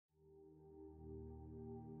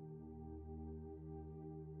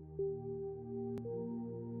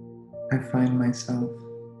I find myself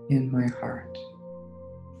in my heart.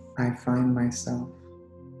 I find myself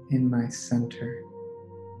in my center.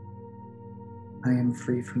 I am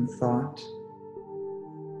free from thought.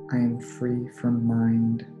 I am free from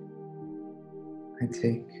mind. I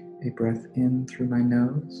take a breath in through my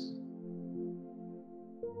nose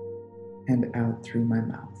and out through my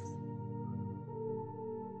mouth.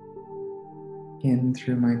 In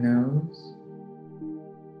through my nose,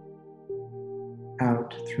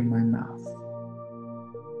 out through my mouth.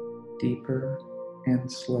 Deeper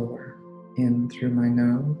and slower. In through my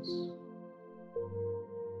nose,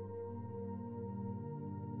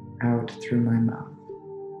 out through my mouth.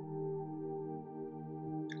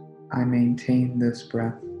 I maintain this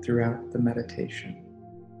breath throughout the meditation.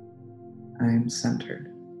 I am centered.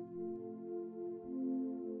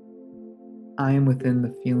 I am within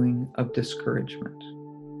the feeling of discouragement,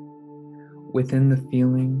 within the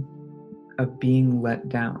feeling of being let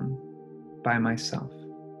down by myself,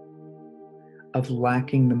 of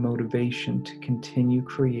lacking the motivation to continue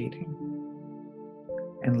creating,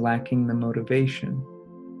 and lacking the motivation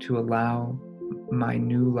to allow my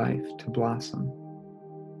new life to blossom.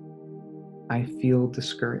 I feel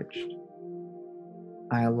discouraged.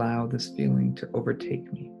 I allow this feeling to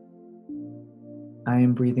overtake me. I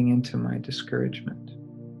am breathing into my discouragement.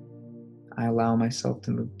 I allow myself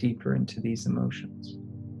to move deeper into these emotions.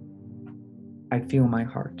 I feel my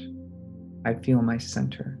heart. I feel my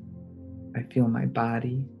center. I feel my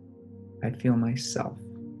body. I feel myself.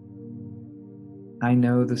 I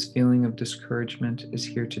know this feeling of discouragement is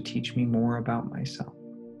here to teach me more about myself.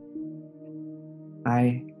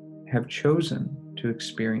 I have chosen to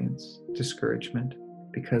experience discouragement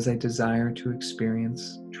because I desire to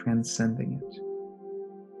experience transcending it.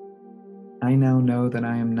 I now know that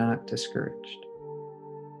I am not discouraged.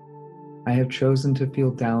 I have chosen to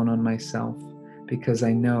feel down on myself because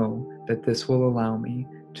I know that this will allow me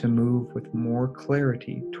to move with more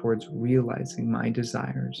clarity towards realizing my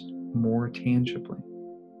desires more tangibly.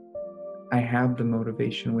 I have the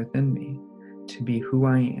motivation within me to be who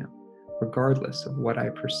I am, regardless of what I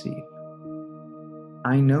perceive.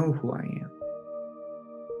 I know who I am.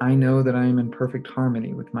 I know that I am in perfect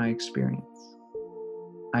harmony with my experience.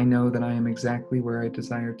 I know that I am exactly where I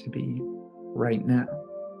desire to be right now.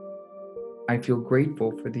 I feel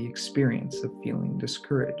grateful for the experience of feeling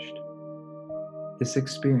discouraged. This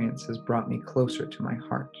experience has brought me closer to my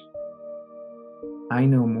heart. I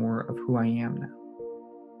know more of who I am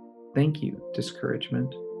now. Thank you,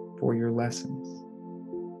 discouragement, for your lessons.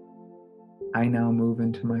 I now move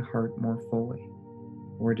into my heart more fully,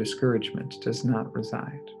 where discouragement does not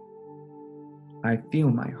reside. I feel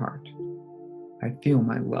my heart. I feel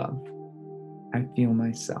my love. I feel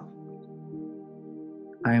myself.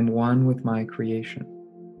 I am one with my creation.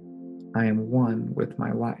 I am one with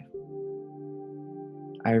my life.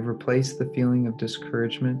 I have replaced the feeling of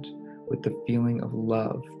discouragement with the feeling of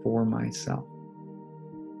love for myself.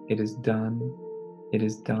 It is done. It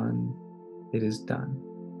is done. It is done.